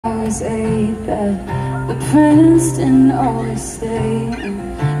I was 8 that the prince didn't always stay,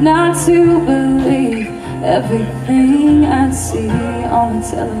 and not to believe everything I'd see on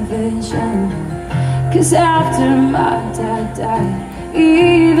television. Cause after my dad died,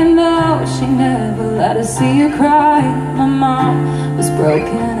 even though she never let us see her cry, my mom was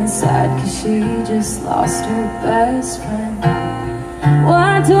broken inside cause she just lost her best friend.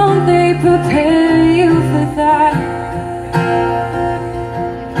 Why don't they prepare you for that?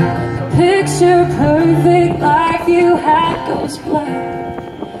 Picture perfect life you had goes black.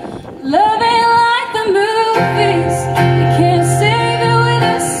 Love ain't like the movies, you can't save it with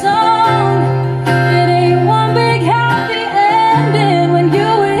a song. It ain't one big happy ending when you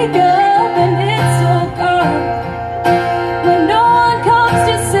wake up and it's all gone. When no one comes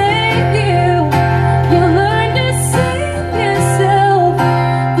to save you, you learn to save yourself.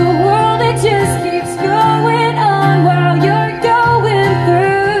 The world, it just keeps going on while you're going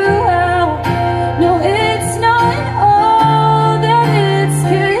through hell. No, it's not all that it's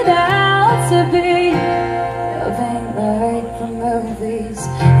good out to be. Love ain't like the movies.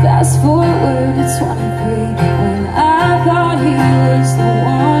 Fast forward to 23, when I thought he was the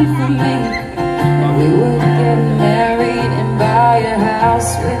one for me, and we would get married and buy a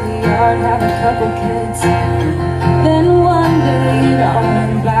house with a yard, have a couple kids. Then one day it all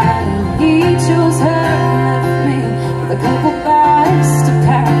went bad, and he chose her and left me with a couple bags to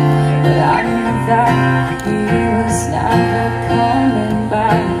pack. But I knew that he was never coming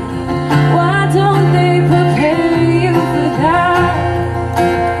back. Why don't they prepare you for that?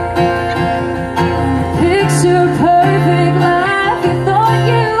 Picture perfect life you thought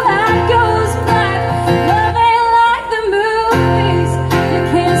you had goes black. Love ain't like the movies, you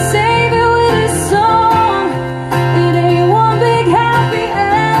can't save it with a song. It ain't one big happy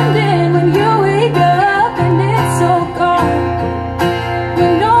ending when you wake up and it's all gone.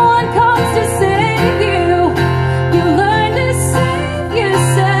 When no one comes to save you, you learn to save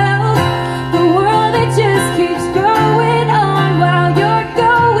yourself. The world, it just keeps going on while you're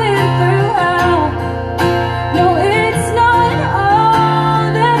going through hell. No, it's not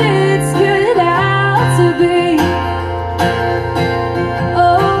all that it's good out to be.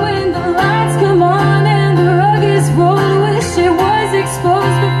 Oh, when the lights come on and the rug is rolled, wish it was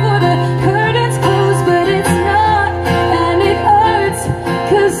exposed before the curtains close. But it's not, and it hurts,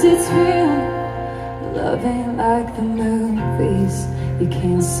 cause it's real. Love ain't like the movies, you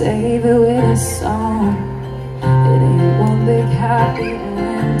can't save it with a song. It ain't one big happy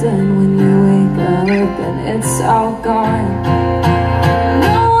ending when you wake up and it's all gone.